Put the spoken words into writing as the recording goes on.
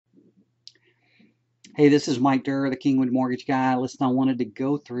Hey, this is Mike Durr, the Kingwood Mortgage Guy. Listen, I wanted to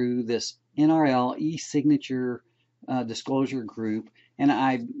go through this NRL e-signature disclosure group, and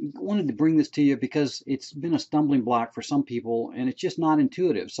I wanted to bring this to you because it's been a stumbling block for some people, and it's just not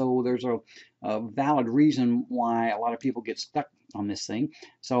intuitive. So there's a valid reason why a lot of people get stuck on this thing.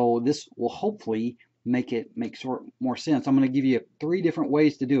 So this will hopefully make it make sort more sense. I'm going to give you 3 different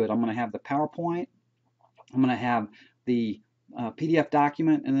ways to do it. I'm going to have the PowerPoint. I'm going to have the PDF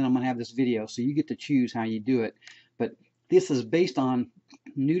document, and then I'm going to have this video. So you get to choose how you do it. But this is based on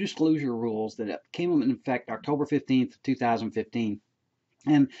new disclosure rules that came into effect October 15th, 2015.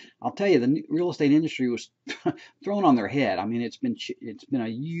 And I'll tell you, the real estate industry was thrown on their head. I mean, it's been a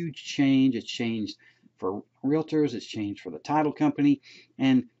huge change. It's changed for realtors. It's changed for the title company,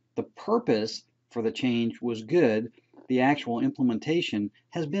 and the purpose for the change was good. The actual implementation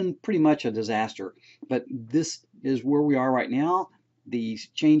has been pretty much a disaster. But this is where we are right now. These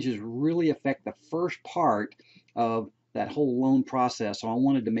changes really affect the first part of that whole loan process. So I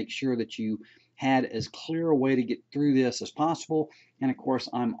wanted to make sure that you had as clear a way to get through this as possible. And of course,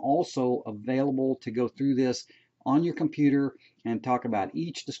 I'm also available to go through this on your computer and talk about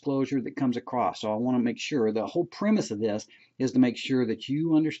each disclosure that comes across. So I want to make sure the whole premise of this is to make sure that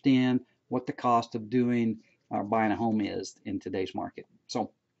you understand what the cost of doing or buying a home is in today's market.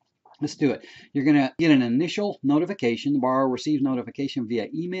 So let's do it. You're going to get an initial notification. The borrower receives notification via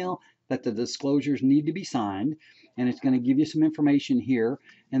email that the disclosures need to be signed, and it's going to give you some information here,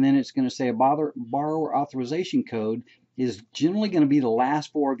 and then it's going to say a borrower authorization code is generally going to be the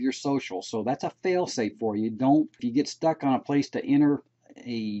last 4 of your social. So that's a fail-safe for you. Don't, if you get stuck on a place to enter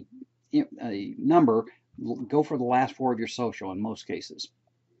a number, go for the last 4 of your social in most cases.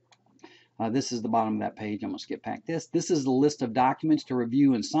 This is the bottom of that page. I'm going to skip back this. This is the list of documents to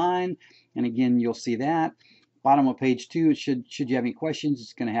review and sign. And again, you'll see that. Bottom of page 2, it should you have any questions,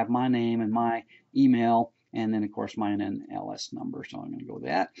 it's going to have my name and my email, and then of course my NLS number. So I'm going to go with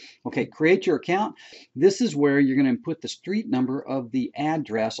that. Okay, create your account. This is where you're going to input the street number of the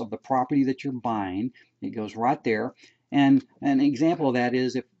address of the property that you're buying. It goes right there. And an example of that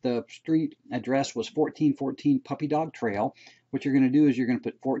is if the street address was 1414 Puppy Dog Trail, what you're going to do is you're going to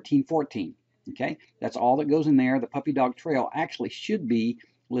put 1414. Okay, that's all that goes in there. The Puppy Dog Trail actually should be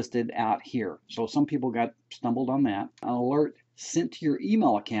listed out here. So some people got stumbled on that. An alert sent to your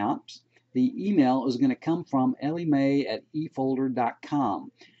email accounts. The email is going to come from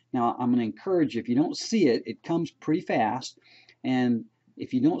elliemay@efolder.com. Now I'm going to encourage you, if you don't see it, it comes pretty fast, and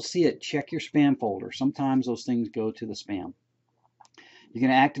if you don't see it, check your spam folder. Sometimes those things go to the spam. You're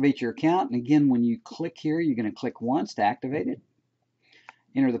going to activate your account, and again, when you click here, you're going to click once to activate it.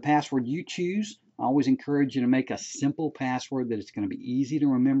 Enter the password you choose. I always encourage you to make a simple password that it's going to be easy to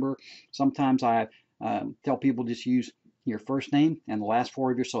remember. Sometimes I tell people just use your first name and the last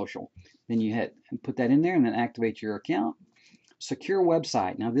 4 of your social. Then you put that in there and then activate your account. Secure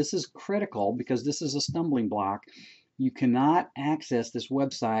website. Now this is critical because this is a stumbling block. You cannot access this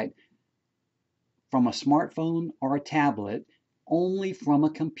website from a smartphone or a tablet, only from a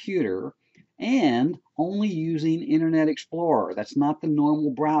computer, and only using Internet Explorer. That's not the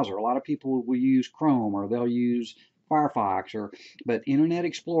normal browser. A lot of people will use Chrome or they'll use Firefox, but Internet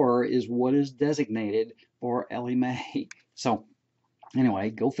Explorer is what is designated for Ellie Mae. So anyway,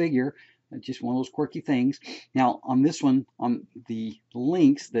 go figure. Just one of those quirky things. Now on this one, on the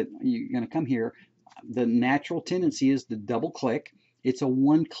links that you're going to come here, the natural tendency is to double click. It's a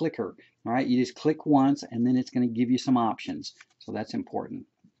one clicker. All right, you just click once and then it's going to give you some options. So that's important.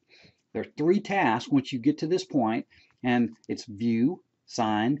 There are 3 tasks once you get to this point, and it's view,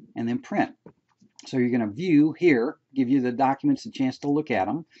 sign, and then print. So you're going to view here, give you the documents a chance to look at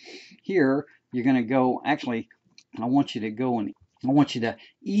them. Here, you're going to go, actually, I want you to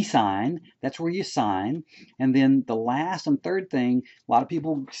e-sign. That's where you sign. And then the last and third thing, a lot of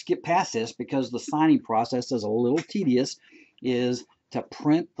people skip past this because the signing process is a little tedious, is to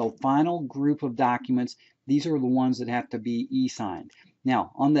print the final group of documents. These are the ones that have to be e-signed.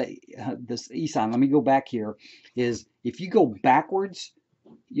 Now, on this e-sign, let me go back here, is if you go backwards,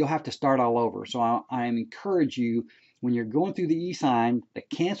 you'll have to start all over. So I encourage you, when you're going through the e-sign, the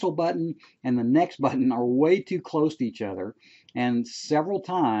cancel button and the next button are way too close to each other. And several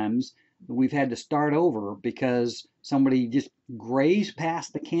times we've had to start over because somebody just grazed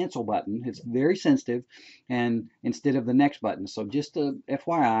past the cancel button. It's very sensitive, and instead of the next button. So just a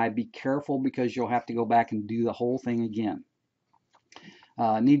FYI, be careful because you'll have to go back and do the whole thing again.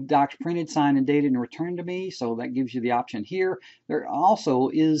 Need docs printed, signed, and dated and returned to me. So that gives you the option here. There also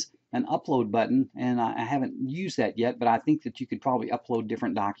is an upload button, and I haven't used that yet, but I think that you could probably upload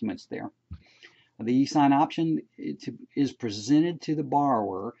different documents there. The e-sign option is presented to the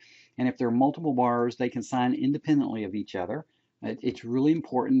borrower, And if there are multiple borrowers, they can sign independently of each other. It's really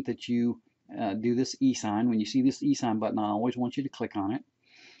important that you do this e-sign. When you see this e-sign button, I always want you to click on it.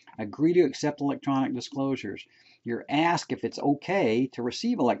 Agree to accept electronic disclosures. You're asked if it's okay to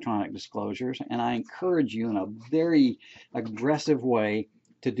receive electronic disclosures, and I encourage you in a very aggressive way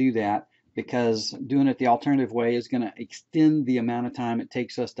to do that, because doing it the alternative way is going to extend the amount of time it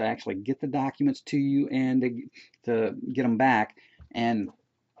takes us to actually get the documents to you and to get them back. And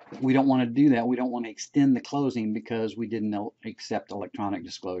we don't want to do that. We don't want to extend the closing because we didn't accept electronic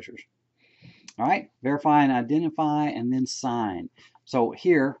disclosures. All right, verify and identify, and then sign. So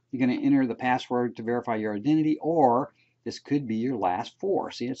here, you're going to enter the password to verify your identity, or this could be your last four.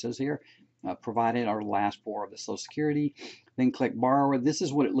 See, it says here, provided our last four of the Social Security. Then click borrower. This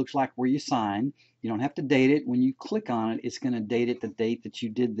is what it looks like where you sign. You don't have to date it. When you click on it, it's going to date it the date that you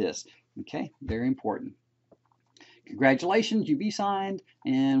did this. Okay, very important. Congratulations, you've e-signed,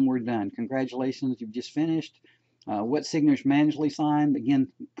 and we're done. Congratulations, you've just finished. What signatures manually signed? Again,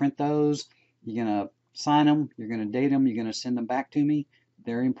 print those. You're going to sign them, you're going to date them, you're going to send them back to me.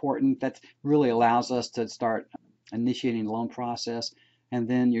 Very important. That really allows us to start initiating the loan process. And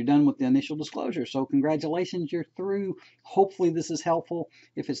then you're done with the initial disclosure. So congratulations, you're through. Hopefully this is helpful.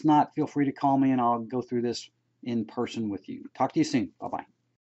 If it's not, feel free to call me and I'll go through this in person with you. Talk to you soon. Bye-bye.